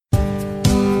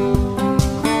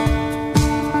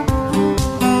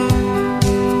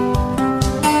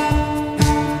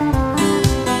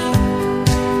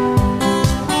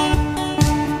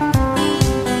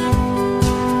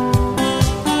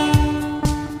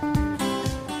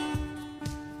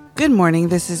Good morning.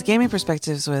 This is Gaming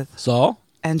Perspectives with Saul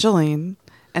and Jolene.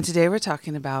 And today we're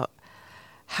talking about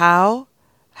how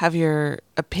have your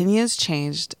opinions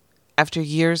changed after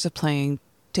years of playing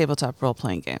tabletop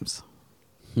role-playing games?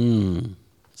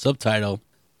 Subtitle: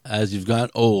 As you've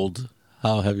gotten old,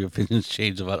 how have your opinions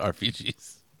changed about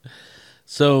RPGs?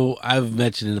 So I've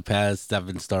mentioned in the past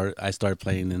I started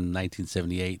playing in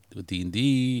 1978 with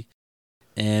D&D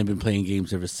and been playing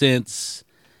games ever since.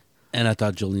 And I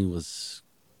thought Jolene was,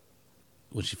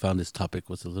 when she found this topic,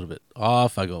 was a little bit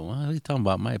off. I go, what are you talking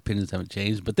about? My opinions haven't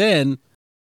changed. But then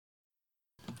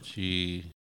she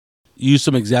used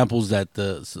some examples that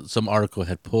some article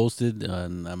had posted,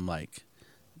 and I'm like,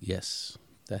 yes,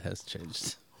 that has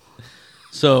changed.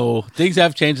 So things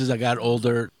have changed as I got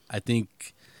older. I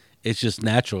think it's just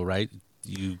natural, right?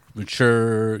 You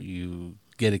mature, you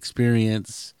get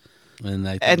experience, and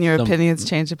I think And your opinions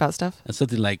change about stuff? and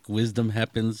something like wisdom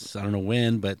happens. I don't know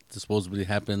when, but supposedly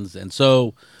happens. And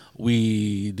so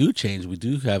we do change. We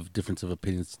do have difference of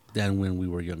opinions than when we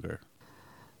were younger.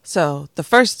 So the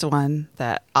first one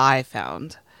that I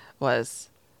found was,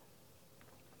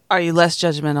 are you less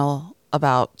judgmental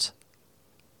about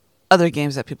other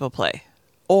games that people play?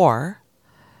 Or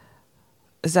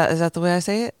is that the way I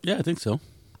say it? Yeah, I think so.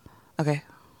 Okay.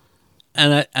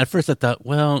 And at first I thought,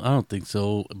 well, I don't think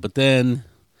so. But then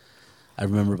I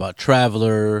remember about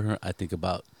Traveler. I think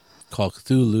about Call of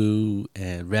Cthulhu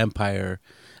and Vampire.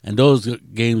 And those are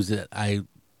games that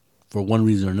for one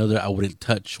reason or another, I wouldn't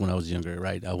touch when I was younger,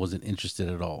 right? I wasn't interested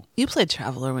at all. You played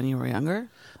Traveler when you were younger?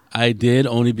 I did,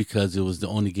 only because it was the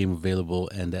only game available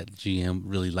and that GM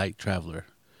really liked Traveler.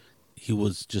 He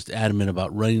was just adamant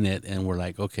about running it, and we're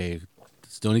like, okay,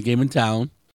 it's the only game in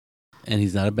town, and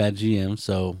he's not a bad GM,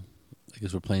 so I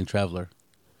guess we're playing Traveler.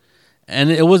 And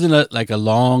it wasn't a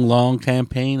long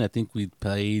campaign. I think we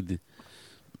played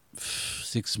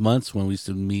 6 months when we used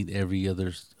to meet every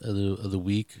other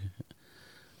week.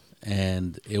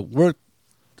 And it worked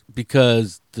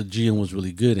because the GM was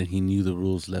really good and he knew the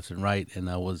rules left and right. And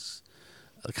I was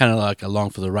kind of like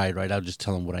along for the ride, right? I would just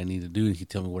tell him what I need to do and he'd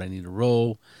tell me what I need to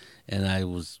roll. And it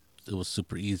was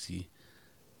super easy.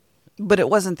 But it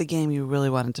wasn't the game you really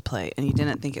wanted to play, and you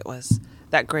didn't think it was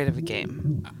that great of a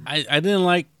game. I didn't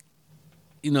like,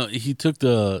 he took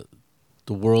the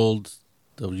world,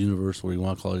 the universe, whatever you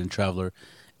want to call it, in Traveler,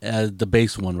 as the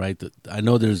base one, right? I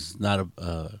know there's not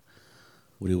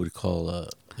what you would call a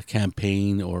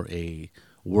campaign or a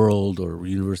world or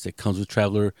universe that comes with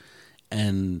Traveler,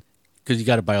 and because you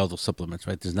got to buy all those supplements,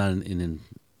 right? There's not an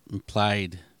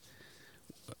implied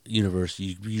universe.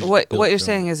 What you're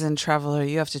saying is, in Traveler,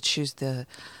 you have to choose the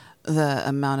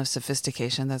amount of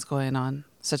sophistication that's going on,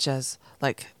 such as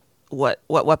like what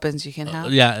weapons you can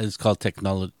have. Yeah, it's called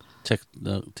technological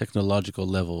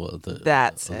level of the.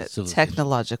 That's it.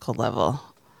 Technological level.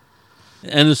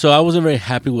 And so I wasn't very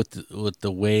happy with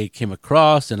the way it came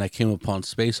across, and I came upon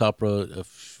Space Opera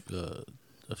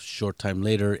a short time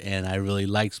later, and I really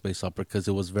liked Space Opera because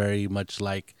it was very much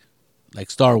like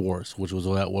Star Wars, which was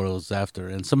what it was after.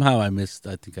 And somehow I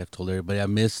think I've told everybody, I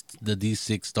missed the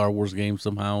D6 Star Wars game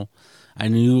somehow. I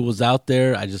knew it was out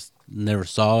there, I just never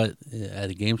saw it at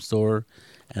a game store,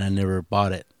 and I never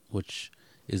bought it, which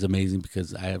is amazing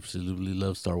because I absolutely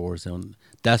love Star Wars, and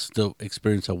that's the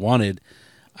experience I wanted.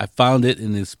 I found it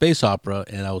in the Space Opera,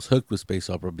 and I was hooked with Space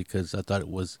Opera because I thought it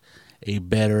was a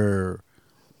better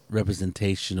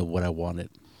representation of what I wanted.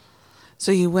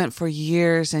 So you went for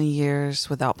years and years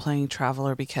without playing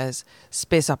Traveler because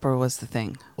Space Opera was the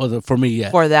thing. Well, for me, yeah.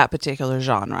 For that particular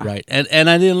genre. Right. And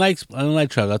I didn't like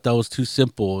Traveler. I thought it was too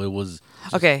simple. It was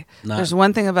okay. There's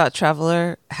one thing about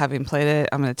Traveler, having played it,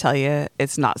 I'm going to tell you,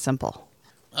 it's not simple.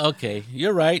 Okay.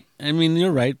 You're right. I mean,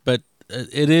 you're right. But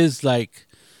it is like,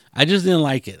 I just didn't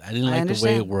like it. I didn't like the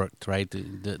way it worked, right? They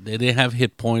didn't have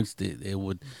hit points.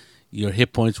 Your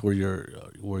hit points were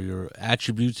your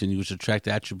attributes, and you would subtract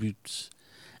attributes.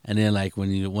 And then, like,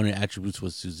 when one of your attributes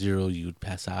was to 0, you would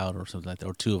pass out or something like that,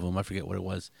 or 2 of them. I forget what it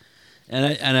was. And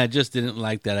I just didn't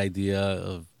like that idea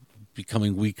of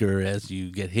becoming weaker as you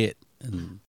get hit.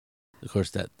 And, of course,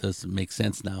 that doesn't make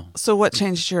sense now. So what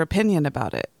changed your opinion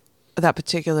about it? That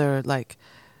particular, like,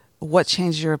 what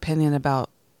changed your opinion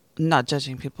about not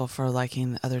judging people for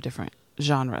liking other different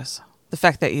genres? The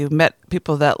fact that you met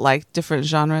people that like different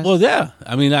genres? Well, yeah.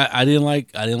 I mean, I didn't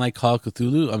like Call of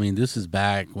Cthulhu. I mean, this is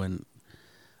back when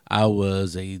I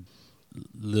was a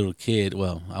little kid.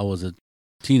 Well, I was a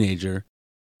teenager,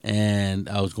 and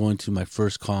I was going to my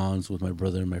first cons with my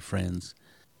brother and my friends.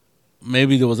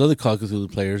 Maybe there was other Call of Cthulhu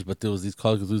players, but there was these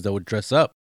Call of Cthulhus that would dress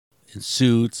up in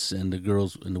suits, and the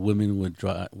girls and the women would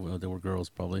they were girls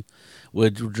probably,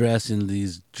 would dress in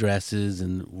these dresses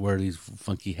and wear these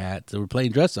funky hats. They were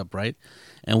playing dress up, right?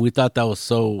 And we thought that was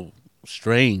so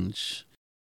strange.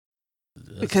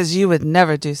 Because you would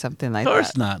never do something like Of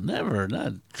course that. not. Never.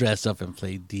 Not dress up and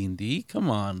play D&D. Come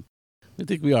on. You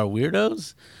think we are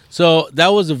weirdos? So that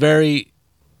was a very,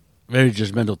 very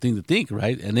judgmental thing to think,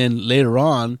 right? And then later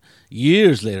on,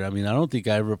 years later, I mean, I don't think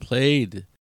I ever played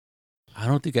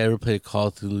a Call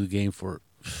of Duty game for,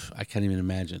 I can't even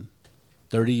imagine,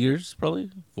 30 years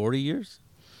probably, 40 years.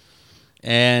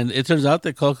 And it turns out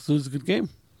that Call of Duty is a good game,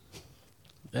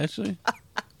 actually.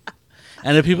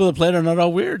 And the people that play it are not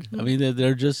all weird. I mean,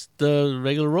 they're just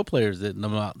regular role players. That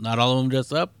not all of them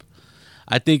dress up.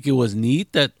 I think it was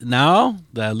neat that now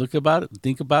that I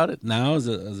think about it now as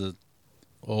a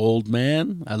old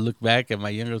man, I look back at my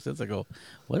younger self. I go,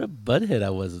 "What a butthead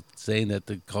I was saying that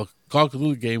the Call of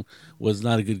Duty game was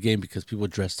not a good game because people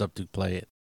dressed up to play it."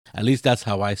 At least that's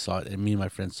how I saw it, and me and my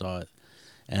friends saw it,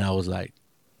 and I was like,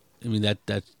 "I mean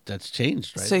that's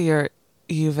changed, right?" So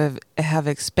you have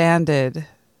expanded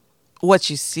what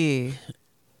you see.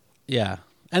 Yeah.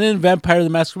 And then Vampire the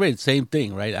Masquerade, same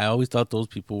thing, right? I always thought those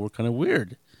people were kind of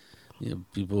weird.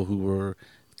 People who were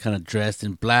kind of dressed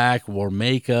in black, wore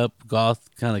makeup,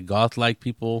 kind of goth-like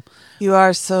people. You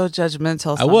are so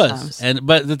judgmental sometimes. I was.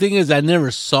 But the thing is, I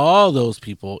never saw those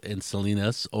people in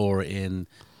Salinas or in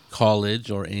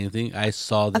college or anything. I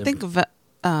saw them. I think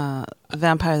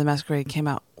Vampire the Masquerade came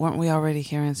out. Weren't we already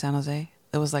here in San Jose?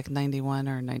 It was like 91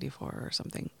 or 94 or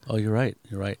something. Oh, you're right.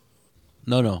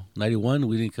 No, 91.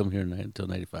 We didn't come here until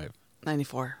 95.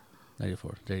 94.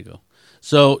 94. There you go.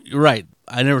 So you're right.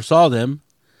 I never saw them.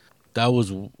 That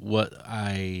was what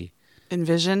I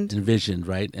envisioned,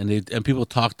 right? And people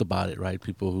talked about it, right?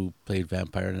 People who played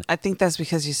vampire. I think that's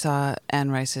because you saw Anne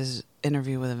Rice's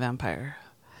interview with a vampire.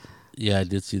 Yeah, I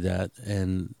did see that,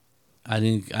 and I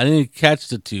didn't catch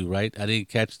the two, right? I didn't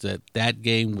catch that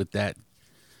game with that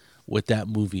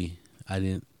movie. I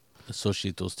didn't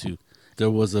associate those two. There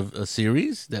was a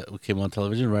series that came on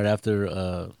television right after,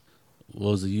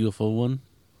 what was the UFO one?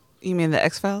 You mean the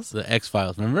X-Files? The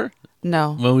X-Files, remember?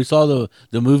 No. When we saw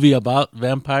the movie about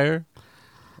vampire,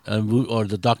 or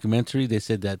the documentary, they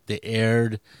said that they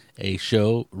aired a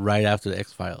show right after the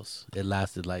X-Files. It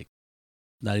lasted like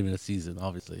not even a season,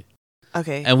 obviously.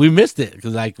 Okay. And we missed it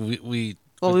because like we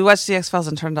watched the X-Files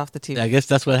and turned off the TV. I guess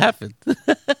that's what happened.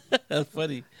 That's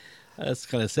funny. That's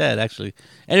kind of sad, actually.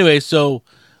 Anyway, so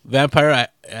Vampire,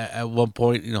 at one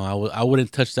point, I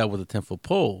wouldn't touch that with a 10-foot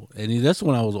pole. And that's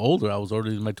when I was older. I was older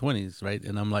in my 20s, right?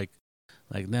 And I'm like,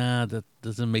 nah, that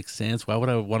doesn't make sense. Why would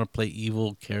I want to play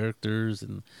evil characters?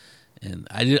 And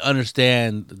I didn't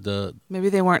understand Maybe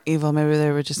they weren't evil. Maybe they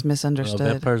were just misunderstood.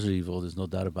 Vampires are evil. There's no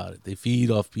doubt about it. They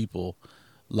feed off people,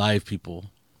 live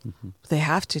people. They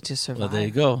have to survive. Well, there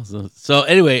you go. So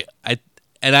anyway, I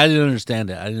didn't understand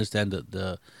that. I didn't understand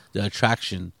the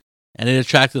attraction. And it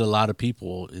attracted a lot of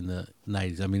people in the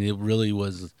 90s. I mean, it really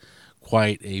was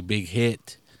quite a big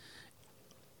hit.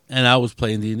 And I was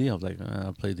playing D&D. I was like,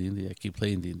 I'll play D&D. I keep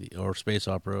playing D&D. Or Space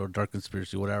Opera or Dark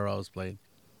Conspiracy, whatever I was playing.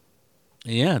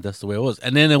 And yeah, that's the way it was.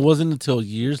 And then it wasn't until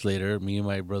years later, me and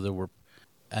my brother were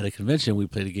at a convention. We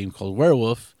played a game called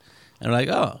Werewolf. And we're like,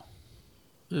 oh,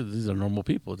 these are normal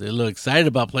people. They look excited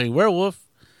about playing Werewolf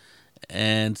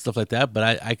and stuff like that.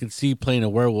 But I could see playing a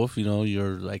werewolf,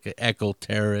 you're like an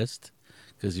eco-terrorist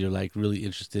because you're like really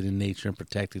interested in nature and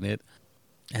protecting it.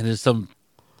 And there's something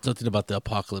about the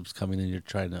apocalypse coming and you're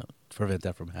trying to prevent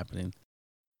that from happening.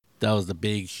 That was the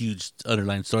big, huge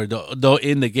underlying story. Though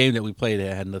in the game that we played,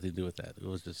 it had nothing to do with that. It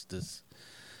was just this,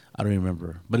 I don't even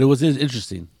remember. But it was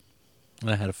interesting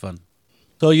and I had fun.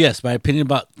 So yes, my opinion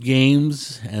about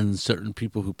games and certain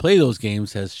people who play those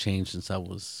games has changed since I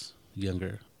was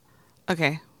younger.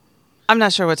 Okay. I'm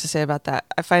not sure what to say about that.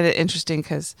 I find it interesting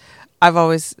because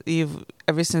ever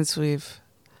since we've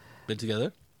been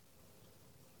together?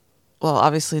 Well,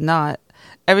 obviously not.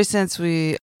 Ever since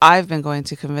I've been going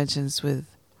to conventions with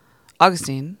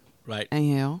Augustine. Right. And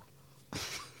you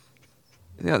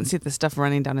don't see the stuff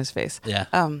running down his face. Yeah.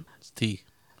 It's tea.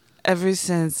 Ever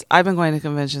since I've been going to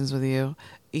conventions with you,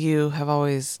 you have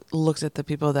always looked at the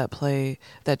people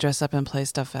that dress up and play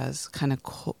stuff as kind of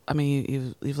cool. I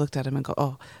mean, you've looked at them and go,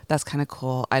 "Oh, that's kind of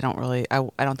cool." I don't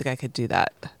think I could do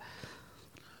that.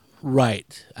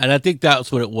 Right. And I think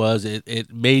that's what it was.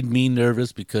 It made me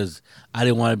nervous because I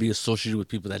didn't want to be associated with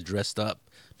people that dressed up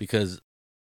because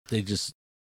they just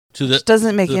which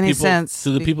doesn't make any sense. To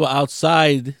the people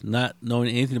outside not knowing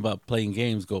anything about playing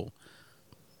games go,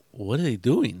 what are they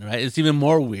doing? Right? It's even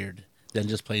more weird than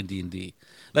just playing D&D.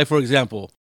 Like, for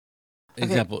example,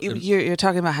 Example. Okay, you're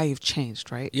talking about how you've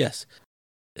changed, right? Yes,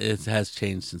 it has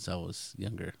changed since I was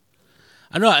younger.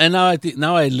 I know, and now I think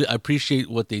appreciate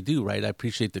what they do. Right, I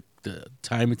appreciate the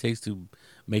time it takes to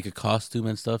make a costume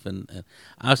and stuff. And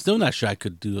I'm still not sure I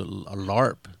could do a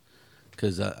LARP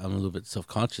because I'm a little bit self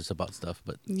conscious about stuff.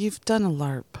 But You've done a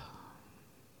LARP.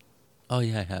 oh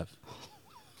yeah, I have.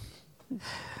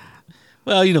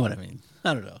 Well, you know what I mean.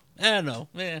 I don't know.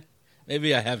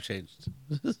 Maybe I have changed.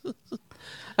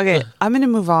 Okay, I'm going to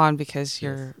move on because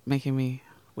you're making me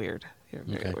weird. You're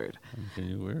very weird. Okay,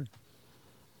 you're weird.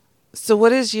 So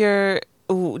what is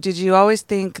did you always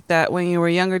think that when you were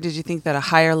younger, did you think that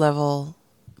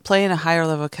playing a higher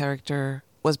level character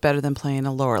was better than playing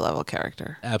a lower level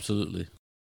character? Absolutely.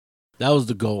 That was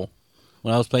the goal.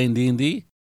 When I was playing D&D,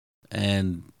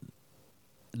 and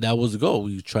that was the goal.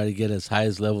 We try to get as high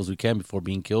as level as we can before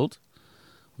being killed,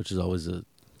 which is always a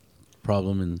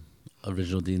problem in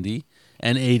original D&D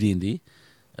and AD&D.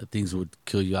 Things would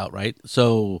kill you outright.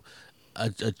 So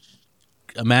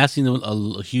amassing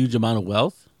a huge amount of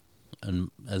wealth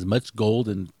and as much gold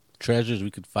and treasures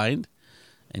we could find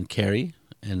and carry,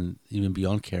 and even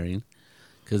beyond carrying,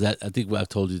 because I think I've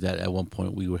told you that at one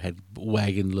point we had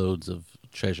wagon loads of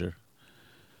treasure.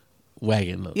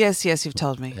 Wagon loads. Yes, you've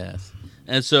told me. Yes.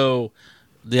 And so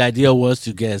the idea was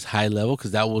to get as high level,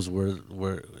 because that was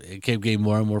where it kept getting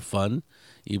more and more fun.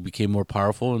 You became more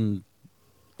powerful, and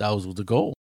that was the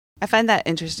goal. I find that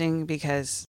interesting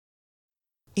because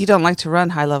you don't like to run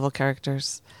high level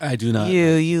characters. I do not.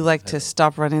 You like to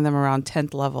stop running them around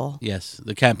 10th level. Yes,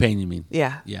 the campaign, you mean?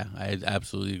 Yeah. Yeah, I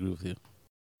absolutely agree with you.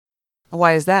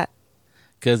 Why is that?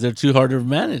 Because they're too hard to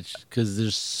manage. Because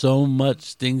there's so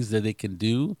much things that they can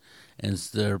do, and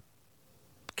their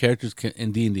characters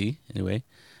in D&D anyway,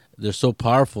 they're so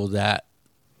powerful that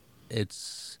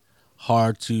it's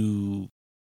hard to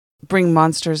bring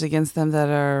monsters against them that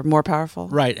are more powerful.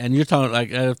 Right, and you're talking,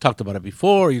 like I've talked about it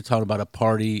before, you're talking about a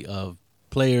party of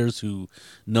players who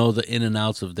know the in and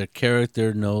outs of their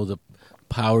character, know the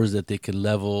powers that they can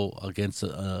level against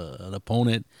an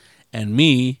opponent. And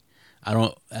me, I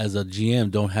don't, as a GM,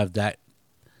 don't have that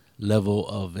level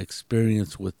of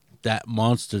experience with that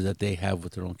monster that they have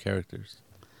with their own characters.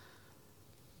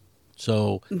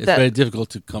 So it's very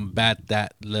difficult to combat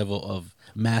that level of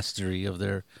mastery of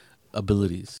their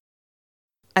abilities.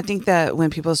 I think that when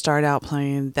people start out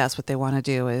playing, that's what they want to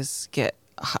do is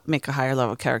make a higher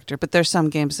level character. But there's some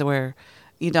games where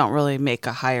you don't really make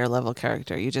a higher level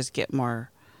character. You just get more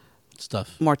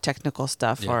stuff, more technical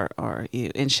stuff, yeah. or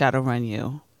you in Shadowrun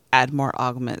you add more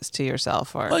augments to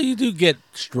yourself. Or well, you do get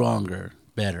stronger,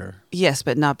 better. Yes,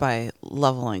 but not by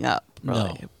leveling up.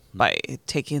 Really, no, by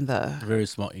taking the very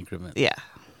small increment. Yeah,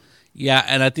 yeah,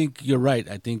 and I think you're right.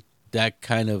 I think that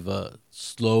kind of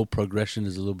slow progression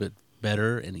is a little bit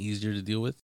better and easier to deal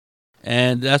with.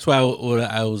 And that's why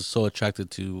I was so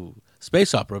attracted to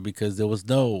space opera, because there was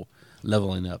no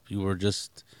leveling up. You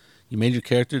made your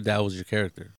character, that was your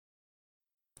character.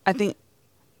 I think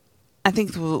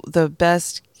the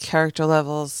best character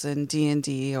levels in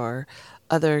D&D or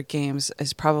other games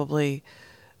is probably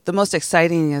the most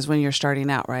exciting is when you're starting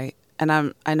out, right? And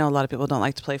I know a lot of people don't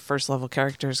like to play first level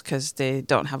characters because they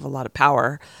don't have a lot of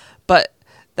power, but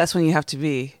that's when you have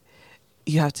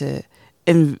to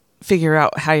figure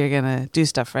out how you're going to do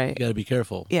stuff, right? You got to be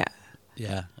careful. Yeah.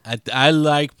 Yeah. I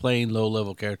like playing low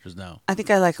level characters now. I think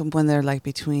I like them when they're like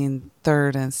between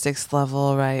 3rd and 6th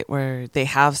level, right? Where they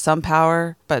have some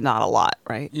power, but not a lot,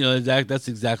 right? You know, that's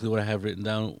exactly what I have written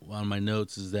down on my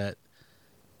notes, is that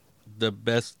the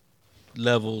best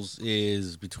levels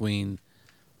is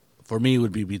for me, it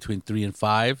would be between 3 and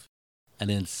 5, and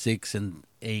then 6 and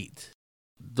 8.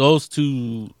 Those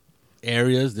two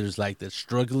areas, there's like the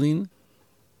struggling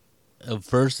of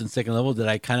 1st and 2nd level that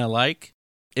I kind of like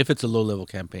if it's a low level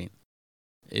campaign.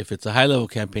 If it's a high level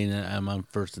campaign and I'm on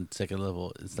 1st and 2nd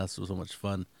level, it's not so much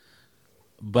fun.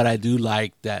 But I do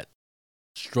like that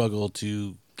struggle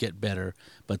to get better.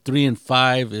 But 3 and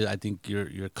 5, I think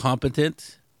you're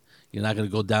competent. You're not going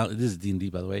to go down. This is D&D,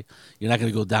 by the way. You're not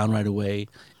going to go down right away,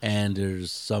 and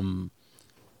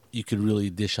you could really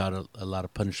dish out a lot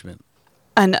of punishment.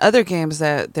 And other games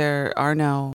that there are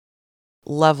no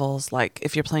levels, like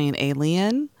if you're playing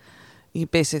Alien, you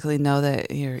basically know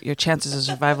that your chances of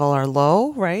survival are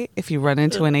low, right? If you run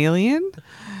into an alien.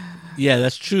 Yeah,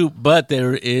 that's true. But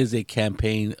there is a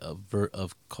campaign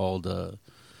of called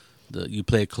you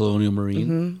play a colonial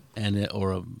marine, mm-hmm.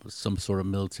 or some sort of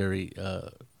military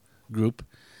group,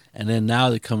 and then now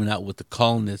they're coming out with the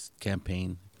colonist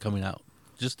campaign coming out.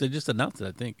 They just announced it,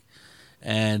 I think.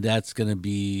 And that's going to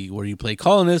be where you play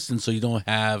colonists, and so you don't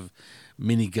have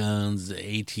miniguns,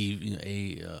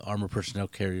 armor personnel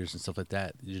carriers, and stuff like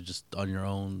that. You're just on your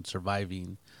own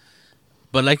surviving.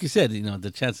 But like you said,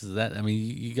 the chances of that. I mean,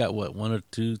 you got what, 1 or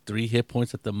 2, 3 hit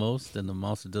points at the most, and the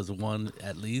monster does 1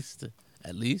 at least.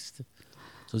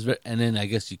 So it's and then I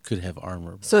guess you could have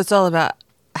armor. So it's all about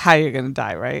how you're going to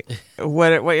die, right?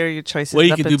 What are your choices what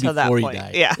you up can do until that before you point?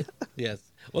 die. Yeah. Yes.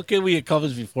 What can we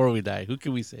accomplish before we die? Who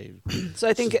can we save? So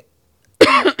I think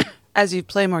as you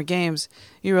play more games,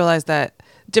 you realize that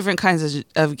different kinds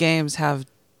of games have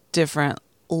different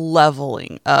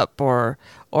leveling up, or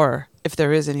if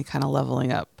there is any kind of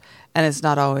leveling up, and it's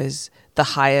not always the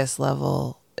highest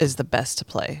level is the best to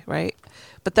play, right?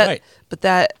 But that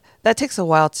takes a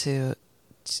while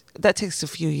that takes a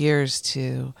few years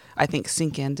to, I think,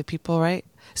 sink into people, right?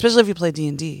 Especially if you play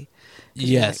D&D.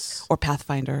 Yes. Or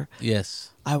Pathfinder.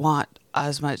 Yes. I want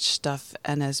as much stuff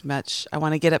and I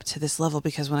want to get up to this level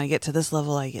because when I get to this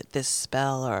level, I get this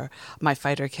spell, or my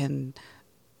fighter can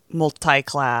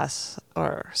multi-class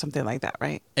or something like that,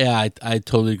 right? Yeah, I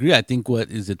totally agree. I think, what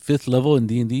is it, 5th level in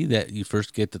D&D that you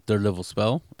first get the 3rd level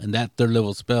spell, and that 3rd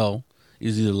level spell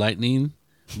is either lightning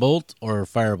bolt or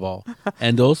fireball,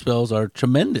 and those spells are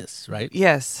tremendous, right?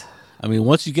 Yes. I mean,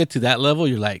 once you get to that level,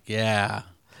 you're like, yeah.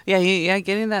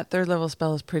 Getting that 3rd level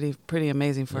spell is pretty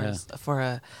amazing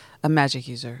for a magic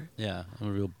user. Yeah, I'm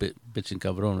a real bitchin'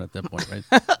 cabron at that point,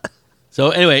 right?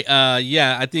 So anyway,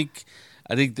 I think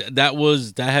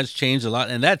that has changed a lot,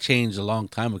 and that changed a long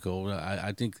time ago.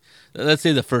 I think, let's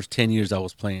say the first 10 years I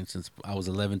was playing, since I was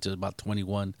 11 to about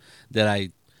 21, that I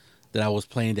was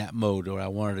playing that mode, or I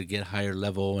wanted to get higher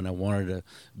level, and I wanted to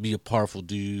be a powerful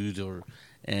dude,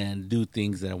 and do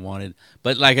things that I wanted.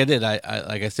 But like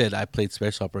I said, I played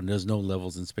Space Opera, and there's no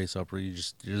levels in Space Opera.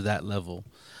 You're that level.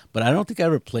 But I don't think I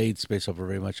ever played Space Opera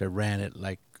very much. I ran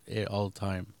it all the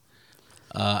time.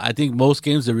 I think most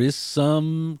games there is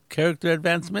some character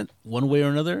advancement one way or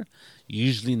another.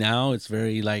 Usually now it's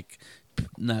very I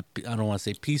don't want to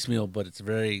say piecemeal, but it's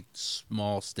very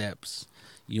small steps.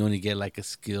 You only get like a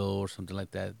skill or something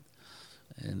like that.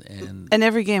 And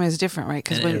every game is different, right?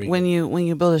 Because when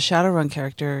you build a Shadowrun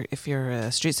character, if you're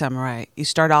a street samurai, you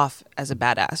start off as a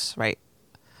badass, right?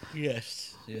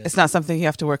 Yes. It's not something you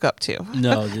have to work up to.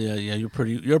 No, yeah, you're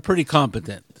pretty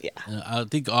competent. Yeah, I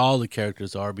think all the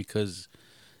characters are, because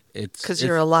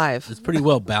you're alive. It's pretty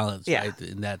well balanced, yeah. right?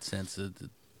 In that sense,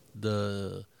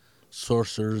 the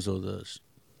sorcerers, or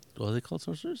what are they called,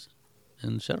 sorcerers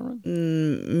in Shadowrun?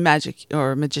 Magic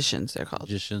or magicians, they're called.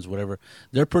 Magicians, whatever.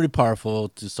 They're pretty powerful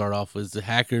to start off with. The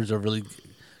hackers are really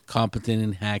competent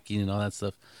in hacking and all that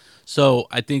stuff. So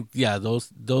I think,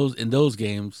 those in those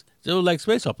games, they're like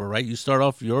Space Opera, right? You start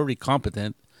off, you're already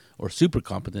competent or super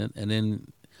competent, and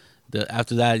then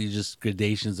after that, you just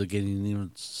gradations of getting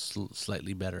even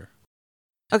slightly better.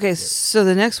 Okay, so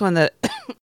the next one that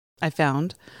I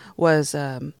found was,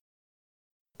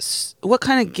 what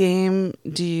kind of game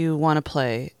do you want to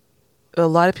play? A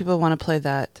lot of people want to play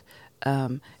that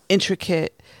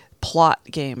intricate plot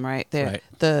game, right? Right.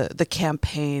 The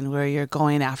campaign where you're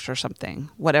going after something,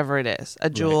 whatever it is, a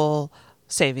jewel,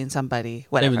 saving somebody,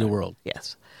 whatever. Saving the world.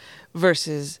 Yes.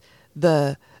 Versus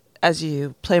as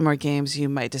you play more games, you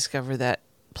might discover that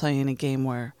playing a game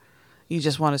where you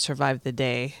just want to survive the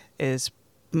day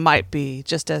might be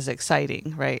just as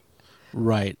exciting, right?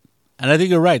 Right. And I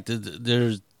think you're right.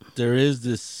 There is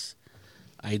this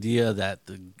idea that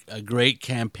a great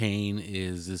campaign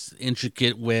is this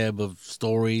intricate web of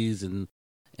stories and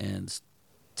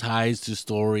ties to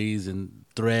stories and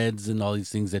threads and all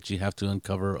these things that you have to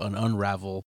uncover and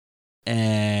unravel,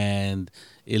 and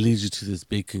it leads you to this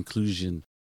big conclusion.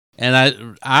 And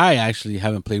I actually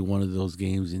haven't played one of those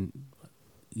games in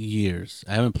years.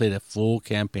 I haven't played a full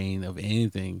campaign of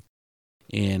anything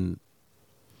in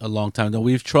a long time. Though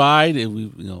we've tried,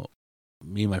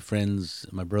 me and my friends,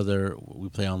 my brother, we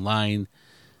play online.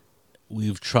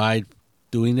 We've tried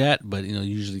doing that, but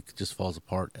usually it just falls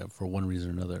apart for one reason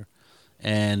or another.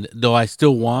 And though I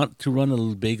still want to run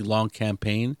a big, long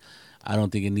campaign, I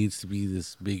don't think it needs to be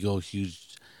this big, huge.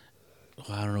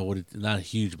 I don't know not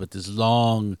huge, but this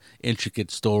long,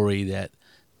 intricate story that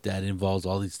involves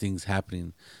all these things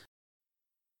happening,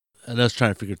 and us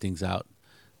trying to figure things out,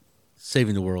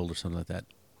 saving the world or something like that.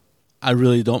 I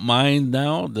really don't mind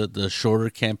now the shorter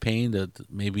campaign,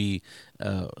 that maybe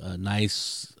a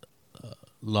nice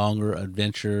longer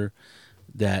adventure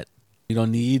that you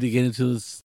don't need to get into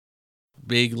this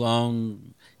big,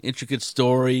 long, intricate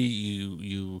story.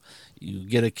 You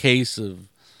get a case of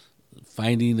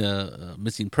finding a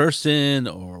missing person,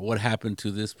 or what happened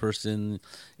to this person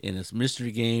in this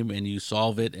mystery game, and you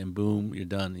solve it, and boom, you're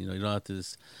done. You don't have to,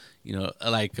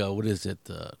 like what is it?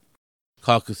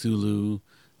 Call of Cthulhu.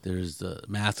 There's the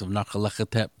Mask of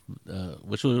Nyarlathotep,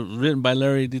 which was written by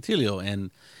Larry DiTilio,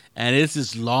 and it's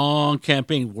this long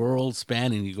campaign, world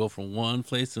spanning. You go from one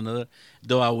place to another.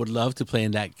 Though I would love to play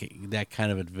in that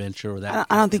kind of adventure or that.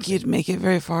 I don't think you'd make it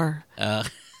very far. I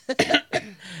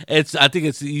think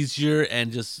it's easier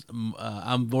and just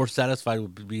I'm more satisfied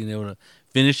with being able to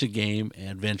finish a game and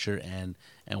adventure and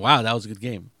wow, that was a good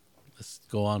game. Let's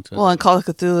go on to Well, in Call of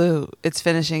Cthulhu, it's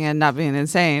finishing and not being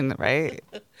insane, right?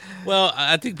 Well,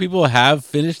 I think people have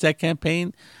finished that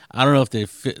campaign. I don't know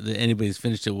if anybody's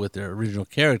finished it with their original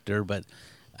character, but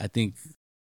I think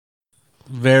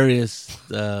various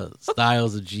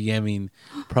styles of GMing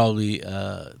probably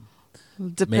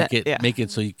make it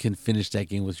so you can finish that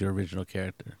game with your original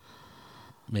character.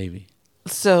 Maybe.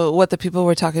 So what the people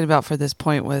were talking about for this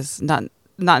point was not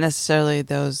necessarily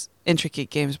those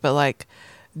intricate games, but like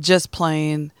just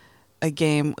playing a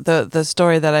game. The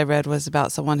story that I read was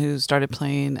about someone who started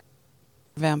playing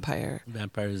Vampires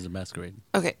the Masquerade.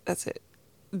 Okay, that's it.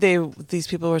 These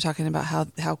people were talking about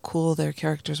how cool their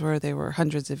characters were. They were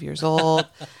hundreds of years old,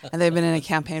 and they've been in a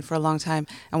campaign for a long time.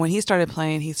 And when he started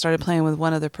playing with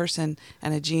one other person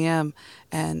and a GM,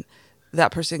 and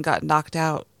that person got knocked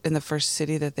out in the first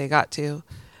city that they got to,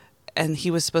 and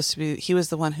he was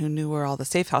the one who knew where all the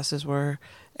safe houses were,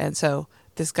 and so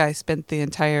this guy spent the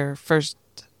entire first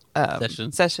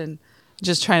session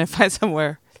just trying to find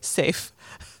somewhere safe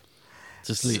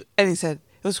to sleep. And he said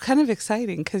it was kind of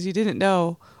exciting because you didn't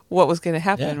know what was going to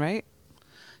happen, right?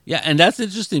 Yeah, and that's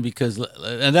interesting because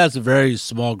that's a very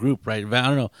small group, right? I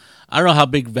don't know how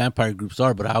big vampire groups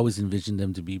are, but I always envisioned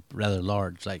them to be rather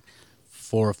large, like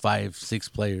 4 or 5, 6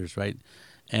 players, right?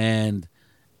 And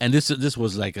this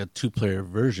was like a 2-player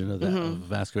version of that of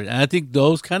Masquerade. And I think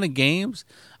those kind of games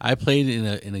I played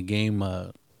in a game.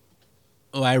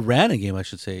 I ran a game, I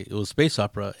should say. It was Space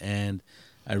Opera, and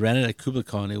I ran it at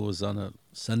KublaCon. It was on a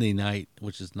Sunday night,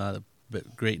 which is not a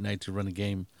great night to run a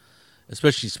game,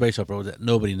 especially Space Opera that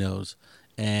nobody knows.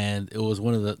 And it was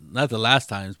one of the, not the last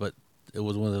times, but it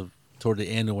was one of the, toward the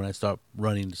end when I started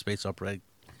running the Space Opera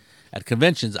at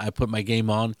conventions, I put my game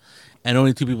on, and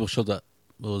only 2 people showed up.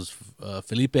 It was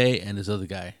Felipe and this other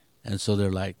guy. And so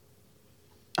they're like,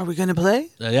 "Are we going to play?"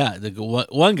 Yeah.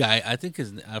 One guy, I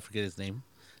forget his name,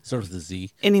 starts with a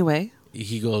Z. Anyway.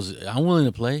 He goes, "I'm willing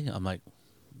to play." I'm like,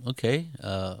 "Okay,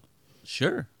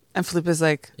 sure." And Felipe's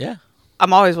like, "Yeah,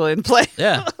 I'm always willing to play."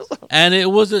 Yeah. And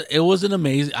it was an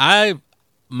amazing.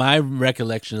 My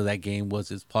recollection of that game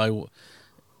was I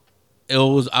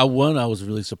was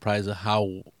really surprised at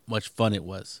how much fun it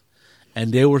was,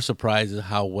 and they were surprised at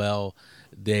how well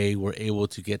they were able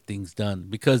to get things done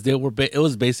because it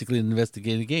was basically an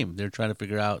investigative game. They're trying to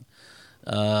figure out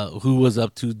who was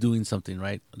up to doing something,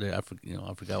 right? I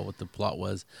forgot what the plot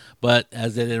was, but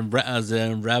as they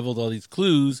unraveled all these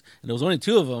clues, and there was only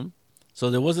 2 of them, so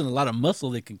there wasn't a lot of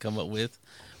muscle they could come up with,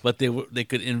 but they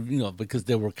could because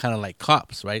they were kind of like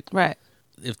cops, right? Right.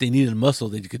 If they needed muscle,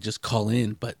 they could just call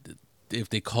in, but if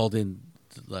they called in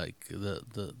like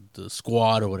the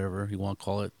squad or whatever you want to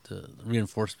call it, the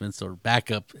reinforcements or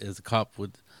backup as a cop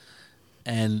would,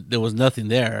 and there was nothing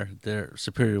there, their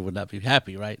superior would not be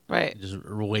happy, right? Right. Just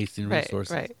wasting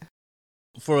resources. Right.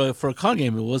 For a con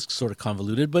game, it was sort of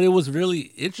convoluted, but it was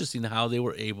really interesting how they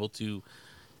were able to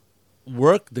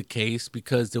work the case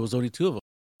because there was only 2 of them.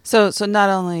 So not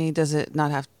only does it not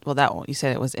have, well, that one, you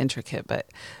said it was intricate, but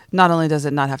not only does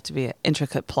it not have to be an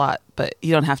intricate plot, but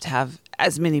you don't have to have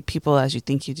as many people as you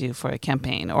think you do for a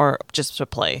campaign or just to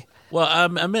play. Well, I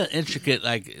meant intricate,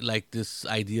 like this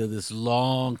idea, this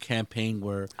long campaign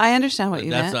where... I understand what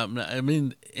you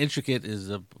meant. Intricate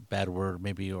is a bad word,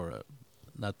 maybe, or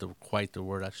not quite the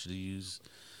word I should use.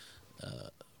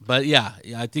 But yeah,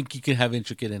 I think you can have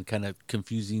intricate and kind of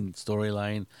confusing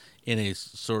storyline in a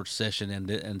short session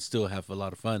and still have a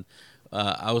lot of fun.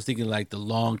 I was thinking like the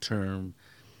long term,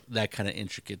 that kind of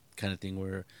intricate kind of thing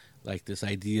where like this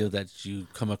idea that you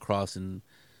come across and...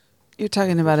 You're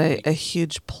talking about a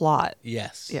huge plot.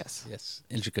 Yes.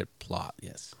 Intricate plot,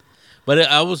 yes. But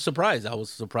I was surprised.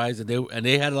 That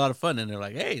they had a lot of fun, and they're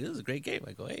like, "Hey, this is a great game."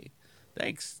 I go, "Hey,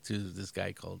 thanks to this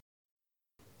guy called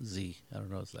Z." I don't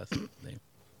know his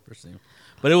first name.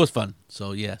 But it was fun.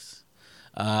 So yes.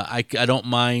 I don't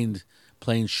mind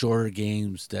playing shorter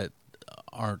games that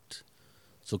aren't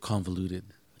so convoluted.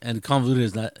 And convoluted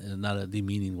is not a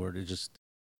demeaning word. It's just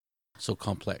so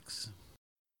complex.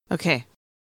 Okay.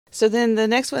 So then the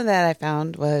next one that I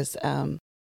found was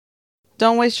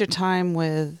don't waste your time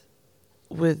with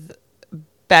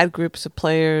bad groups of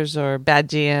players or bad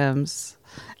GMs.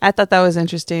 I thought that was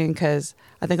interesting because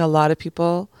I think a lot of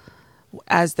people,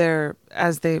 when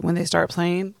they start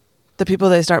playing, the people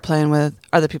they start playing with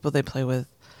are the people they play with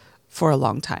for a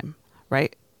long time,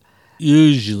 right?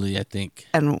 Usually, I think.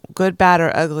 And good, bad,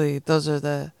 or ugly, those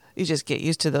are you just get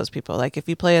used to those people. Like if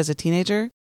you play as a teenager,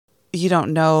 you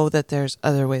don't know that there's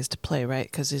other ways to play, right?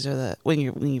 Because these are when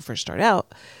you first start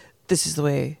out, this is the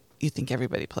way you think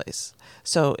everybody plays.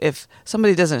 So if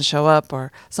somebody doesn't show up,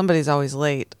 or somebody's always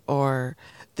late, or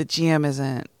the GM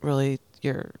isn't really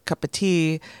your cup of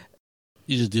tea,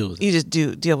 you just deal with it. You just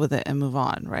deal with it and move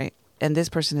on, right? And this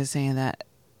person is saying that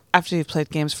after you've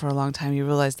played games for a long time, you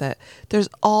realize that there's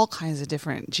all kinds of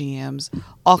different GMs,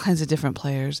 all kinds of different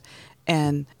players,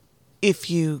 and if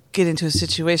you get into a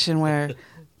situation where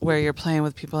you're playing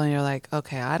with people and you're like,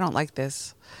 okay, I don't like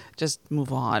this, just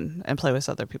move on and play with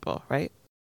other people, right?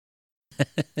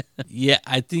 Yeah,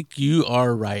 I think you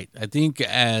are right. I think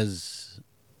as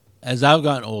I've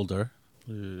gotten older,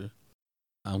 I'm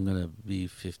gonna be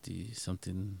 50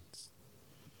 something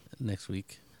next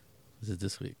week. Is it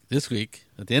this week? This week,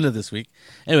 at the end of this week.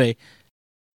 Anyway,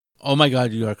 oh my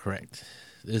God, you are correct.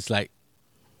 It's like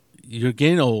you're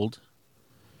getting old.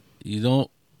 You don't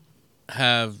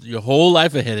have your whole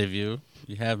life ahead of you.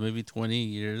 You have maybe 20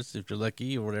 years if you're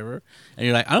lucky or whatever. And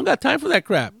you're like, I don't got time for that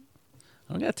crap.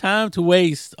 I don't got time to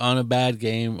waste on a bad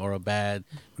game or a bad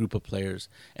group of players.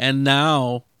 And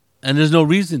now, and there's no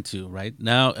reason to, right?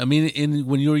 Now, I mean,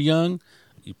 when you were young,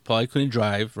 you probably couldn't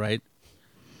drive, right?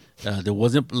 There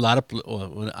wasn't a lot of,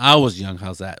 when I was young,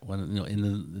 how's that? When,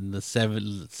 in the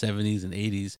 70s and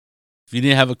 80s, if you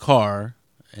didn't have a car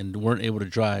and weren't able to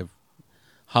drive,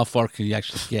 how far could you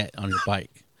actually get on your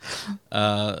bike?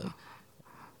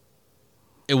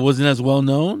 It wasn't as well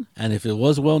known, and if it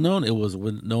was well known, it was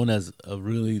known as a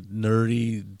really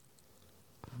nerdy,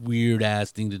 weird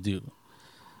ass thing to do,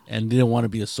 and didn't want to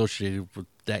be associated with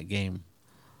that game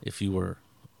if you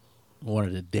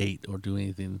wanted to date or do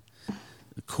anything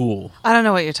cool. I don't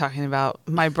know what you're talking about.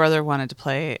 My brother wanted to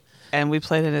play, and we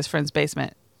played in his friend's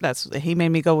basement. He made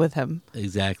me go with him.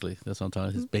 Exactly. That's what I'm talking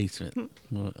about, his basement.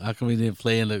 Well, how come we didn't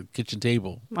play in the kitchen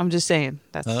table? I'm just saying.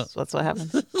 That's what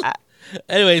happens.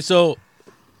 Anyway, so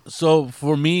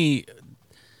for me,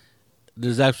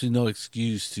 there's absolutely no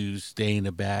excuse to stay in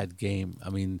a bad game. I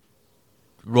mean,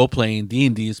 role-playing,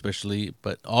 D&D especially,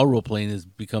 but all role-playing has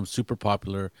become super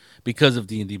popular because of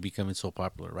D&D becoming so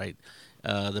popular, right?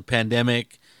 The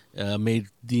pandemic made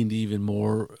D&D even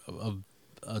more of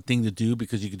a thing to do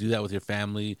because you could do that with your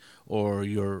family or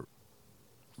your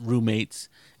roommates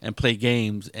and play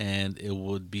games, and it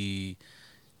would be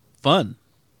fun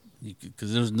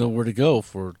because there's nowhere to go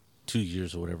for 2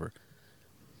 years or whatever.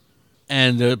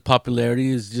 And the popularity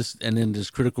is just, and then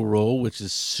there's Critical Role, which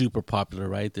is super popular,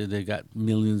 right? They got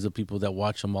millions of people that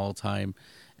watch them all the time,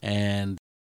 and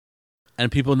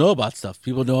people know about stuff.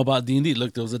 People know about D&D.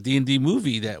 Look, there was a D&D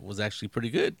movie that was actually pretty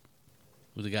good.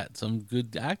 They got some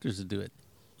good actors to do it.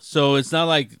 So it's not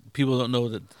like people don't know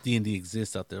that D&D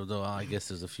exists out there, though I guess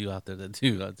there's a few out there that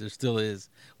do. There still is,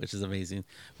 which is amazing.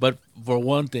 But for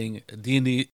one thing,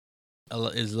 D&D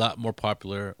is a lot more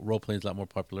popular. Role-playing is a lot more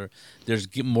popular. There's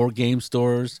more game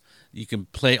stores. You can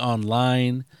play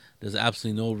online. There's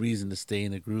absolutely no reason to stay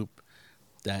in a group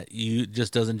that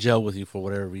just doesn't gel with you for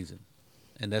whatever reason.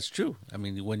 And that's true. I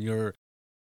mean, when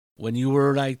you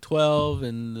were like 12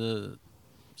 in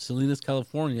Salinas,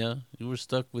 California, you were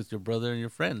stuck with your brother and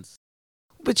your friends.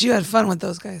 But you had fun with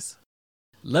those guys.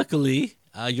 Luckily,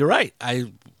 you're right.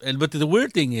 But the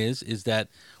weird thing is that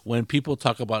when people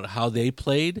talk about how they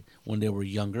played when they were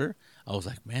younger, I was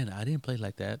like, man, I didn't play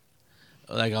like that.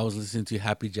 Like I was listening to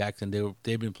Happy Jacks, and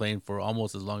they've been playing for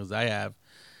almost as long as I have,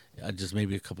 just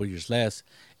maybe a couple of years less,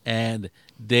 and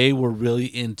they were really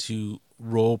into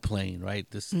role playing, right?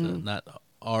 This not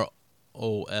ROLE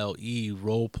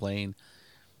role playing,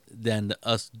 than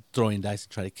us throwing dice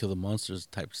and try to kill the monsters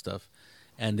type stuff.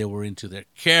 And they were into their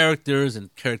characters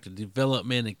and character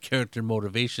development and character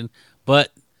motivation,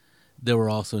 but they were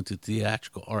also into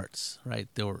theatrical arts, right?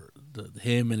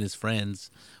 Him and his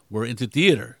friends were into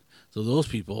theater. So those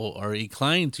people are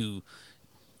inclined to,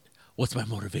 what's my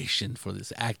motivation for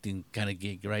this acting kind of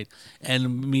gig, right?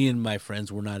 And me and my friends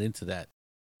were not into that.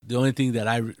 The only thing that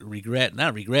I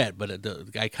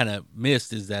I kind of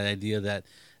missed is that idea that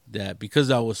because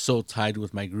I was so tied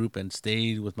with my group and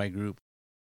stayed with my group,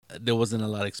 there wasn't a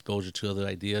lot of exposure to other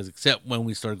ideas, except when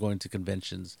we started going to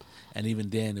conventions. And even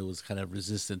then, it was kind of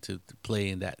resistant to play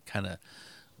in that kind of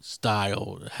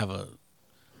style, have a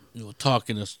talk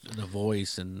in a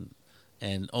voice and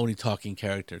only talking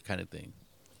character kind of thing.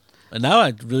 And now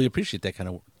I really appreciate that kind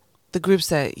of work. The groups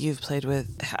that you've played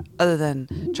with, other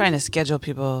than trying to schedule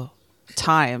people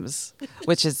times,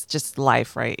 which is just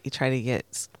life, right? You try to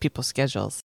get people's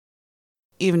schedules.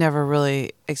 you've never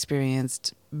really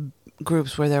experienced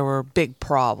groups where there were big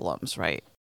problems, right?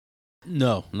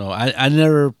 No. I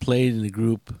never played in a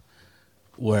group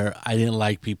where I didn't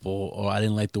like people or I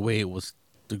didn't like the way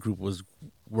the group was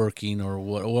working or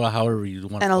what, or however you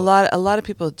want. And to a lot of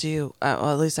people do.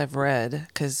 Well, at least I've read,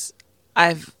 because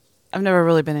I've never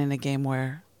really been in a game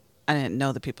where I didn't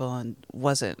know the people and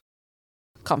wasn't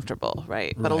comfortable,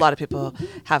 right? But a lot of people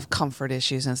have comfort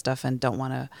issues and stuff and don't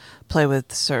want to play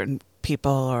with certain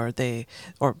people, or they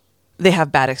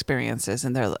have bad experiences,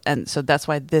 and so that's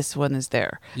why this one is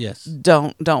there. Yes.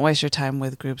 Don't waste your time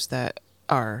with groups that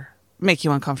make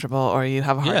you uncomfortable or you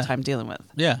have a hard time dealing with.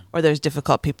 Yeah. Or there's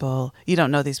difficult people, you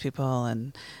don't know these people,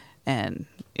 and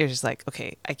you're just like,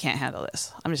 okay, I can't handle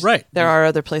this. I'm just right. There are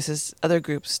other places, other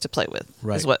groups to play with.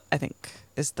 Right. Is what I think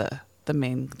is the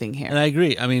main thing here. And I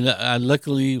agree. I mean,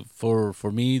 luckily for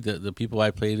me, the people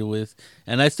I played with,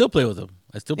 and I still play with them.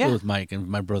 I still play with Mike and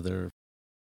my brother.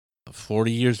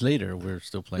 40 years later, we're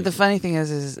still playing. The funny thing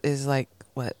is like,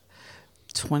 what,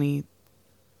 20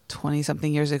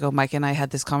 something years ago, Mike and I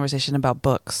had this conversation about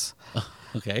books.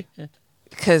 Okay.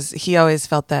 Because he always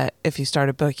felt that if you start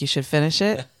a book, you should finish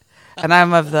it. And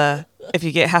I'm of the, if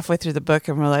you get halfway through the book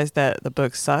and realize that the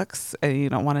book sucks and you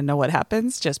don't want to know what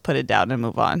happens, just put it down and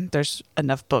move on. There's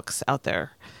enough books out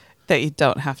there that you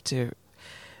don't have to,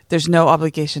 there's no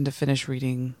obligation to finish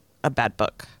reading a bad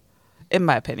book, in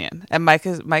my opinion. And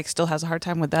Mike still has a hard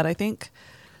time with that, I think.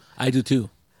 I do too.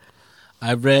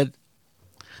 I read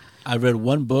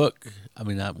one book. I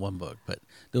mean, not one book, but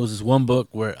there was this one book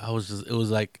where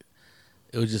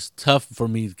it was just tough for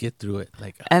me to get through it.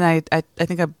 Like, and I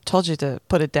think I told you to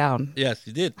put it down. Yes,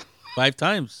 you did. 5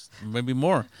 times, maybe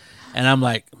more. And I'm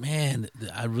like, man,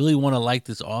 I really want to like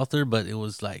this author, but it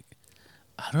was like,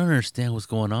 I don't understand what's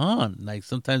going on. Like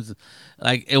sometimes,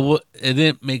 like it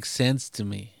didn't make sense to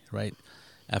me, right?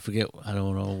 I forget. I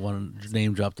don't know. One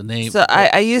name dropped the name. So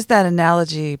I use that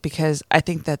analogy because I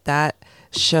think that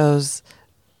shows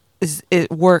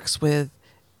it works with,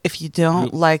 if you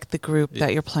don't like the group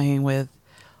that you're playing with,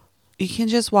 you can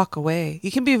just walk away.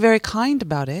 You can be very kind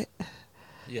about it.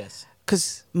 Yes.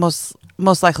 Because most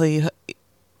likely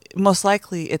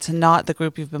it's not the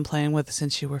group you've been playing with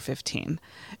since you were 15.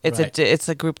 It's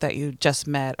a group that you just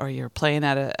met, or you're playing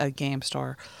at a game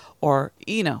store, or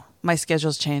my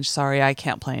schedule's changed. Sorry, I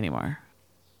can't play anymore.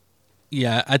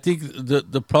 Yeah, I think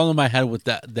the problem I had with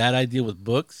that idea with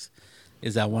books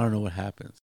is I want to know what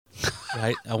happens.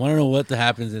 Right? I want to know what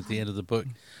happens at the end of the book,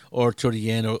 or toward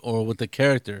the end, or with the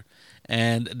character.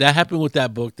 And that happened with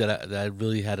that book that I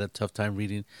really had a tough time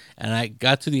reading. And I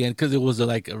got to the end because it was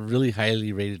a really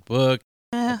highly rated book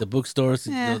at the bookstores.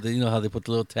 You know how they put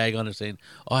the little tag on it saying,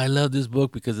 "Oh, I love this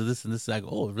book because of this and this." I go,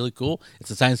 "Oh, really cool! It's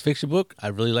a science fiction book. I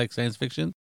really like science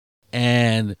fiction."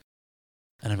 And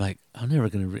I'm like, I'm never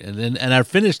gonna read. And I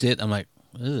finished it. I'm like,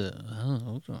 ugh, I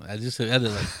don't know. I just had to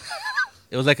like.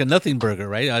 It was like a nothing burger,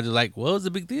 right? I was like, what was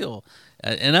the big deal?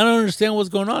 And I don't understand what's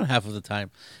going on half of the time.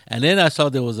 And then I saw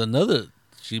there was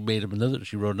she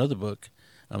wrote another book.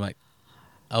 I'm like,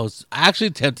 I was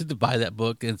actually tempted to buy that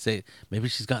book and say, maybe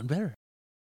she's gotten better.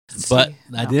 But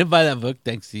I didn't buy that book,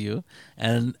 thanks to you.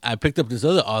 And I picked up this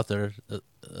other author,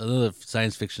 another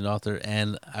science fiction author,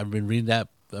 and I've been reading that.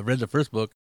 I read the first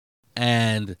book,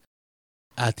 and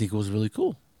I think it was really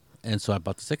cool. And so I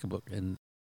bought the second book. And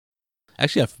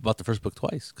actually, I bought the first book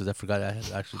twice because I forgot I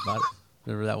had actually bought it.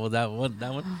 Remember that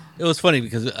one? It was funny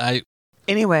because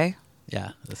Anyway.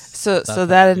 Yeah. So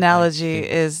that analogy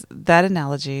is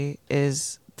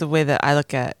the way that I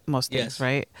look at most things,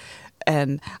 right?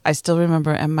 And I still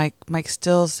remember, and Mike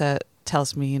still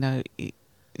tells me,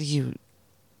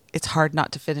 it's hard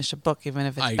not to finish a book even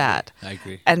if it's bad. I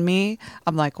agree. And me,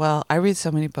 I'm like, well, I read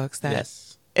so many books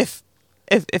that if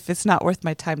it's not worth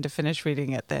my time to finish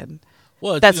reading it, then.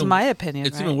 Well, that's my opinion.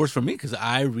 It's even worse for me because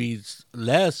I read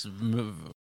less,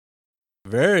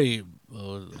 very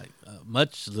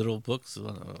much little books.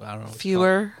 I don't know.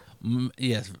 Fewer.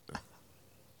 Yes,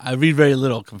 I read very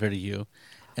little compared to you,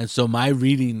 and so my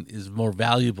reading is more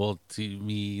valuable to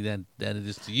me than it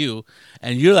is to you.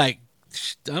 And you're like,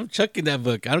 I'm chucking that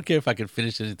book. I don't care if I can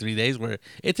finish it in 3 days, where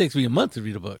it takes me a month to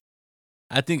read a book.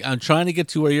 I think I'm trying to get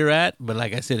to where you're at, but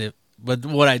like I said, But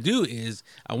what I do is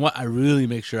I really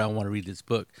make sure I want to read this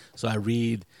book. So I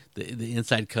read the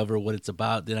inside cover, what it's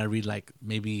about. Then I read like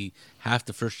maybe half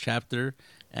the first chapter,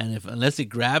 and unless it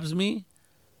grabs me,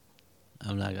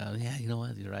 I'm not gonna. Yeah, you know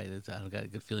what? You're right. I don't got a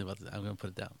good feeling about this. I'm gonna put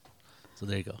it down. So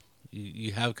there you go.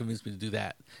 You have convinced me to do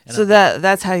that. And so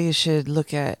that's how you should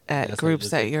look at groups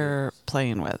that you're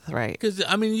playing with, right? Because,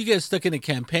 I mean, you get stuck in a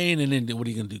campaign, and then what are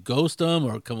you going to do? Ghost them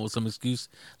or come up with some excuse?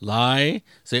 Lie?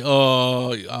 Say,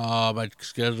 my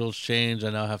schedule's changed.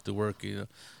 I now have to work in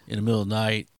the middle of the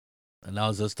night. And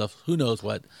all this stuff. Who knows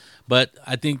what? But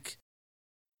I think,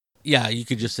 yeah, you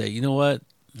could just say, you know what?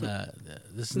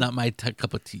 This is not my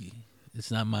cup of tea.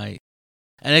 It's not my...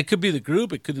 And it could be the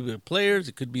group. It could be the players.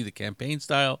 It could be the campaign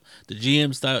style, the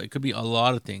GM style. It could be a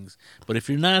lot of things. But if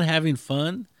you're not having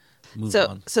fun... Move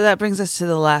on. So that brings us to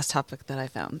the last topic that I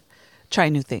found. Try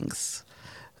new things.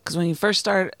 Because when you first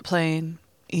start playing,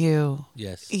 you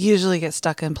usually get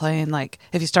stuck in playing. Like,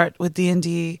 if you start with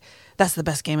D&D, that's the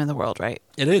best game in the world, right?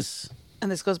 It is. And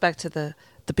this goes back to the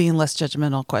being less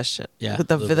judgmental question. Yeah.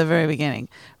 The very beginning,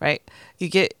 right? You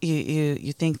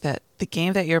think that the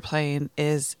game that you're playing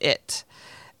is it.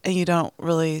 And you don't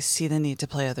really see the need to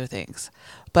play other things.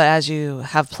 But as you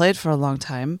have played for a long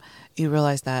time, you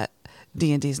realize that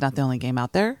D&D is not the only game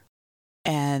out there,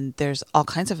 and there's all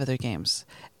kinds of other games.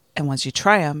 And once you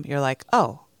try them, you're like,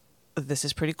 oh, this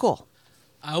is pretty cool.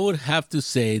 I would have to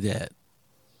say that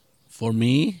for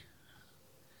me,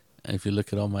 and if you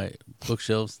look at all my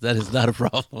bookshelves, that is not a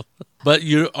problem. But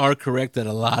you are correct that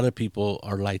a lot of people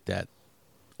are like that.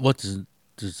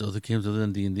 There's other games other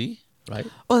than D&D, right?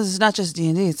 Well, it's not just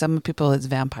D&D. Some people, it's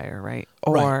Vampire, right?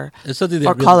 Or It's something they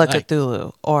or really Call of like.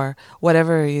 Cthulhu, or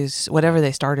whatever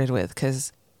they started with.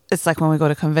 Because it's like when we go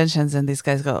to conventions and these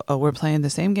guys go, oh, we're playing the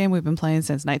same game we've been playing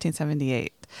since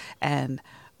 1978, and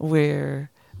we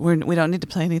don't need to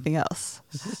play anything else.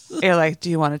 You're like,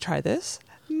 do you want to try this?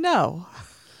 No.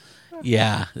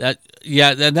 Yeah,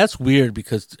 that's weird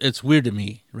because it's weird to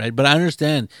me, right? But I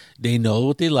understand they know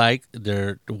what they like.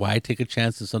 Why take a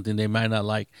chance on something they might not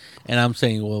like? And I'm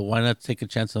saying, well, why not take a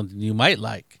chance on something you might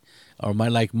like, or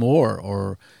might like more,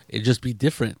 or it just be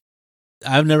different?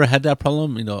 I've never had that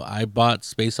problem. I bought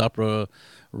Space Opera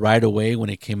right away when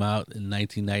it came out in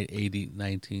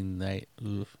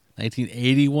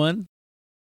 1981.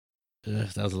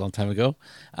 That was a long time ago.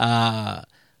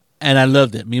 And I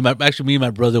loved it. Me and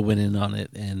my brother went in on it,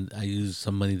 and I used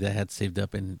some money that I had saved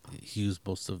up, and he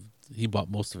bought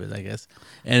most of it, I guess.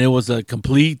 And it was a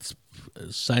complete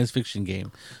science fiction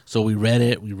game. So we read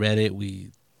it, we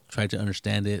tried to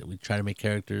understand it, we tried to make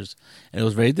characters, and it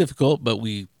was very difficult, but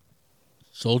we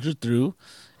soldiered through.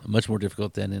 Much more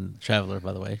difficult than in Traveler,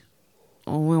 by the way.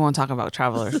 We won't talk about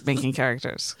Traveler making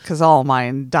characters, because all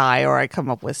mine die or I come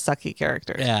up with sucky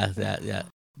characters. Yeah.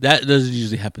 That doesn't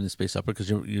usually happen in Space Opera because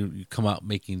you come out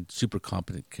making super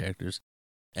competent characters.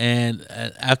 And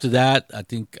after that, I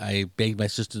think I begged my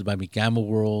sister to buy me Gamma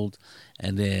World,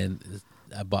 and then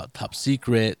I bought Top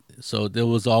Secret. So there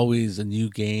was always a new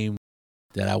game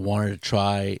that I wanted to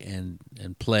try and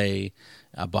play.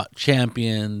 I bought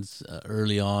Champions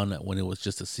early on when it was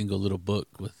just a single little book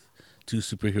with two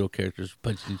superhero characters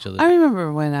punching each other. I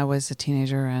remember when I was a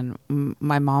teenager and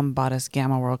my mom bought us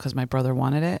Gamma World because my brother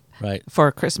wanted it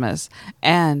for Christmas.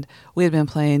 And we had been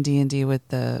playing D&D with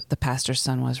the pastor's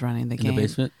son was running the game. In the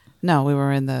basement? No, we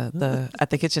were in the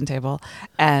at the kitchen table.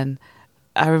 And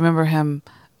I remember him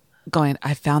going,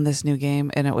 I found this new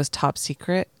game, and it was Top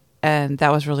Secret. And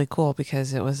that was really cool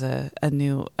because it was a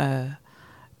new,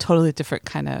 totally different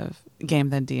kind of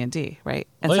game than D&D, right?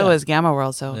 And so was Gamma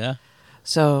World.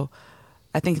 So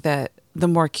I think that the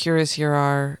more curious you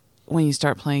are when you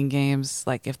start playing games,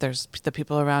 like if there's the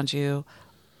people around you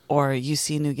or you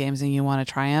see new games and you want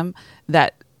to try them,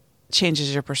 that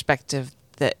changes your perspective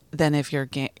than if your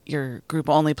group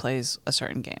only plays a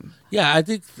certain game. Yeah, I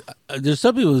think there's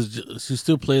some people who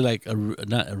still play like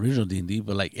not original D&D,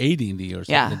 but like a D&D or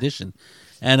second edition.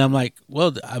 And I'm like,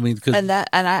 well, I mean, and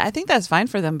I think that's fine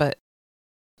for them, but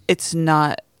it's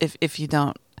not if you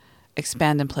don't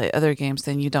expand and play other games,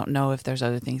 then you don't know if there's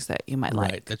other things that you might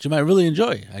like. That you might really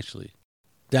enjoy, actually.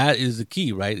 That is the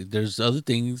key, right? There's other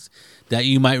things that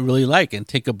you might really like, and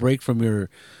take a break from your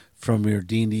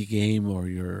D&D game or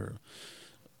your,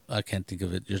 I can't think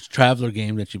of it, your Traveler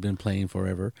game that you've been playing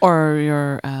forever. Or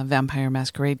your Vampire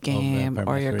Masquerade game,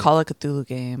 your Call of Cthulhu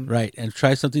game. Right, and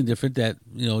try something different that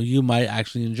you might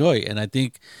actually enjoy. And I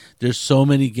think there's so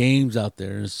many games out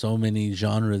there, and so many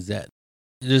genres that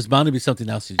there's bound to be something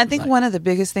else. I think one of the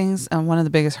biggest things, one of the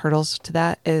biggest hurdles to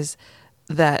that is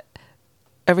that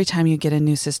every time you get a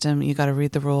new system, you got to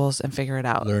read the rules and figure it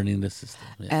out. Learning the system.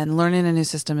 Yeah. And learning a new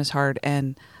system is hard.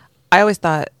 And I always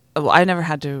thought, I never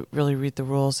had to really read the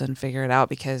rules and figure it out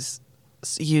because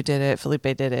you did it, Felipe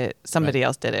did it, somebody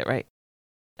else did it, right?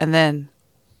 And then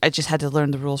I just had to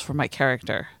learn the rules for my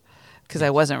character because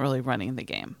I wasn't really running the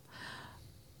game.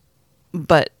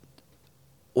 But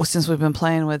since we've been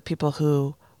playing with people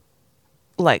who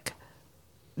like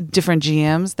different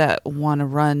GMs that want to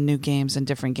run new games and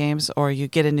different games, or you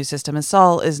get a new system. And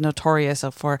Saul is notorious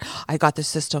for, I got this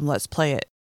system, let's play it.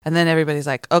 And then everybody's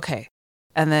like, okay.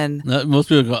 And then Most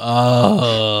people go,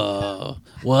 oh,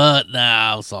 what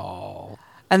now, Saul?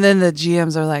 and then the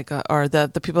GMs are like, or the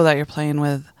people that you're playing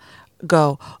with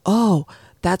go, oh,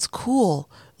 that's cool.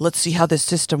 Let's see how this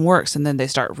system works. And then they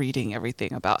start reading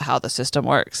everything about how the system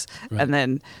works. Right. And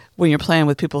then when you're playing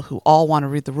with people who all want to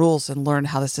read the rules and learn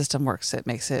how the system works, it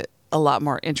makes it a lot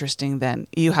more interesting than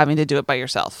you having to do it by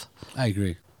yourself. I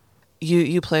agree.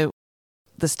 You play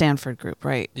the Stanford group,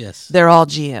 right? Yes. They're all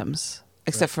GMs,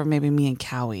 except for maybe me and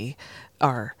Cowie.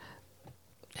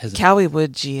 Cowie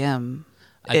would GM,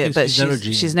 but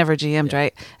she's never GM'd,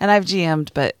 right? And I've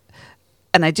GM'd,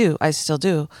 and I still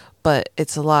do, but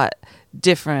it's a lot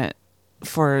different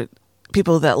for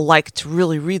people that like to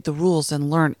really read the rules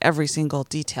and learn every single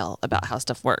detail about how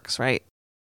stuff works, right?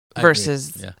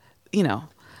 Versus,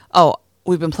 oh,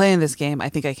 we've been playing this game, I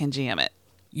think I can GM it.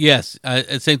 Yes,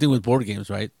 same thing with board games,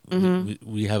 right?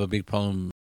 Mm-hmm. We have a big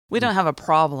problem. We don't have a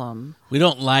problem. We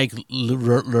don't like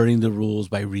learning the rules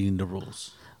by reading the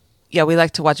rules. Yeah, we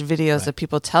like to watch videos of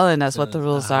people telling us what the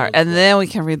rules are, and then we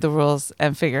can read the rules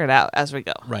and figure it out as we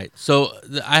go. Right. So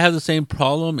I have the same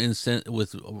problem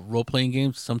with role-playing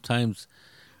games. Sometimes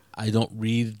I don't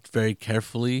read very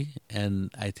carefully,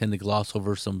 and I tend to gloss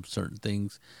over some certain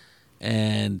things.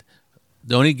 And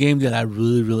the only game that I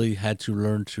really, really had to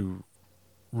learn to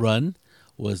run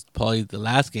was probably the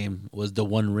last game, was the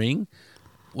One Ring.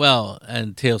 Well,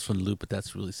 and Tales from the Loop, but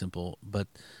that's really simple. But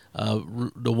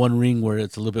the One Ring, where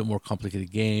it's a little bit more complicated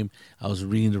game, I was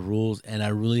reading the rules, and I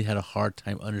really had a hard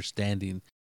time understanding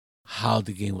how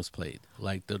the game was played,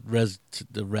 like the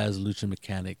resolution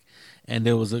mechanic, and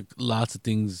there was lots of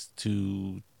things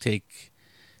to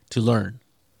learn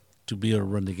to be able to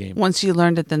run the game. Once you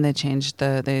learned it, then they changed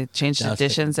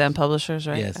editions and publishers,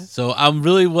 right? Yes. So I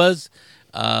really was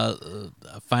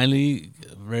finally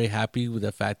very happy with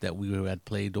the fact that we had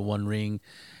played the One Ring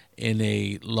in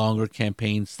a longer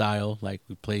campaign style. Like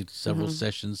we played several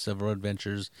sessions, several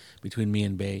adventures between me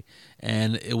and Bay,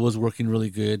 and it was working really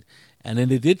good. And then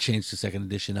they did change to second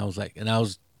edition. I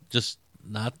was just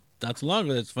not too long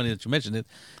ago. It's funny that you mentioned it.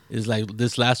 Is like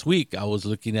this last week I was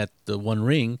looking at the One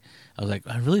Ring. I was like,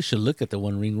 I really should look at the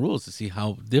One Ring rules to see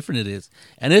how different it is.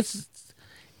 And it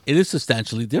is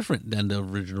substantially different than the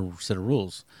original set of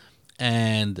rules.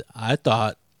 And I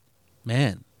thought,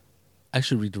 man, I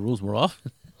should read the rules more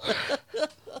often.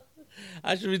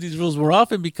 I should read these rules more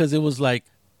often, because it was like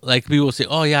people say,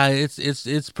 oh yeah,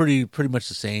 it's pretty much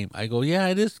the same. I go, yeah,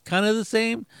 it is kind of the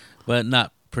same, but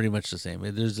not pretty much the same.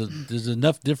 There's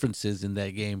enough differences in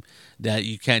that game that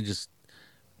you can't just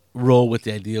roll with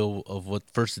the idea of what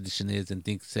first edition is and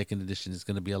think second edition is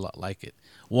going to be a lot like it.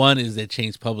 One is they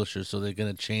changed publishers, so they're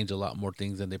going to change a lot more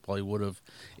things than they probably would have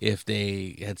if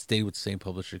they had stayed with the same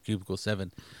publisher, Cubicle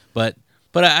 7.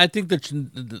 But I think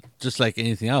that just like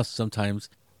anything else, sometimes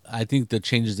I think the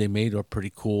changes they made are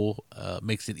pretty cool.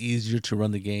 Makes it easier to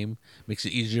run the game. Makes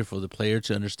it easier for the player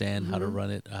to understand how to run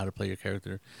it, how to play your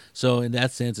character. So in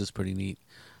that sense, it's pretty neat.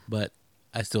 But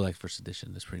I still like first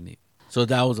edition. It's pretty neat. So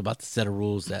that was about the set of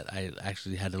rules that I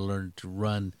actually had to learn to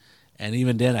run. And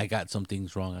even then, I got some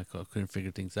things wrong. I couldn't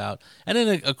figure things out. And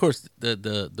then, of course,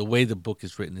 the way the book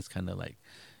is written is kind of like,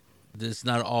 it's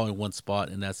not all in one spot,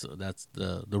 and that's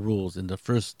the rules in the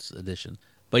first edition.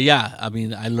 But yeah, I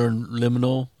mean, I learned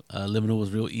Liminal. Liminal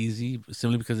was real easy,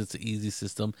 simply because it's an easy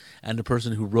system. And the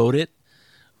person who wrote it,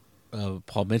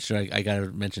 Paul Mentioner, I got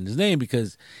to mention his name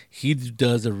because he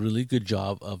does a really good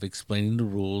job of explaining the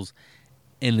rules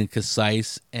in a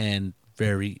concise and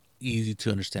very easy to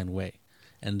understand way.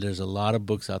 And there's a lot of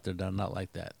books out there that are not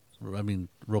like that. I mean,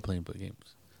 role-playing book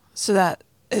games. So that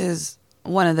is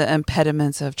one of the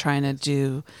impediments of trying to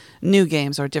do new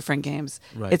games or different games.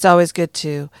 Right. It's always good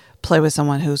to play with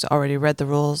someone who's already read the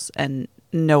rules and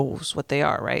knows what they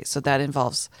are, right? So that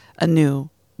involves a new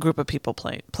group of people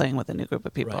playing with a new group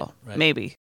of people. Right.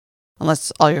 Maybe.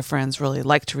 Unless all your friends really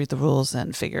like to read the rules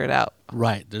and figure it out.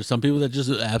 Right. There's some people that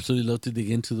just absolutely love to dig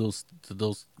into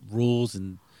those rules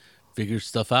and figure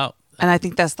stuff out. And I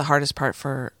think that's the hardest part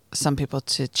for some people,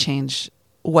 to change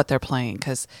what they're playing,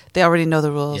 because they already know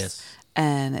the rules. Yes.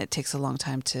 And it takes a long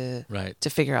time to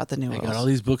figure out the new rules. I got all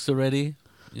these books already.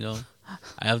 You know,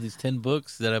 I have these 10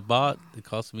 books that I bought. It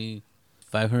cost me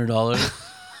 $500.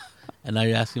 And now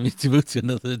you're asking me to move to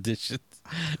another edition,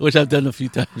 which I've done a few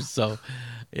times. So,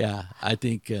 yeah, I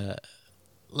think,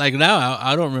 like now,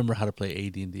 I don't remember how to play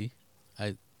AD&D.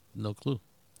 No clue.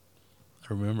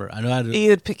 I remember. I know how to.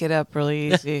 You'd pick it up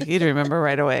really easy. You'd remember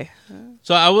right away.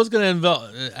 So I was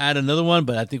gonna add another one,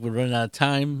 but I think we're running out of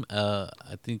time. I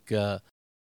think the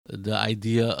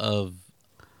idea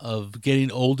of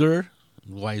getting older,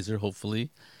 wiser, hopefully,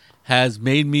 has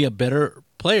made me a better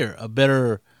player. A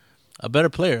better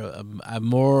player. I'm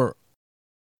more.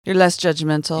 You're less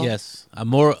judgmental. Yes, I'm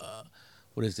more.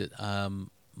 What is it?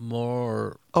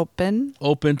 More Open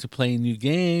to playing new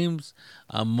games.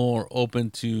 I'm more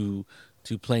open to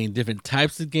playing different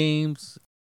types of games.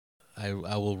 I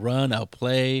will run. I'll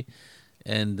play,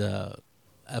 and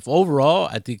if overall,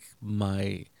 I think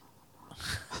my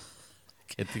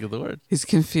can't think of the word. He's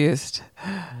confused.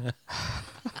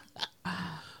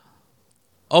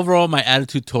 Overall, my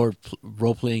attitude toward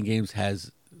role playing games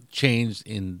has changed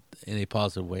in a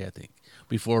positive way. I think.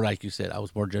 Before, like you said, I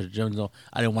was more judgmental.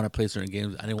 I didn't want to play certain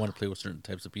games. I didn't want to play with certain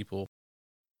types of people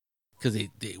because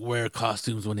they wear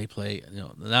costumes when they play.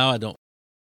 Now I don't.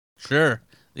 Sure,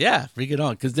 yeah, bring it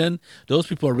on. Because then those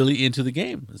people are really into the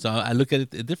game. So I look at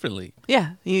it differently.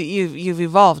 Yeah, you've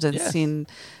evolved and Yes. seen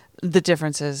the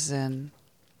differences and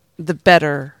the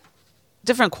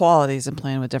different qualities in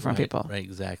playing with different people. Right,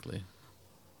 exactly.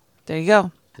 There you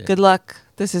go. Yeah. Good luck.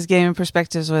 This is Gaming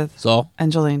Perspectives with Saul,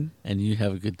 Jolene. and you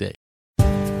have a good day.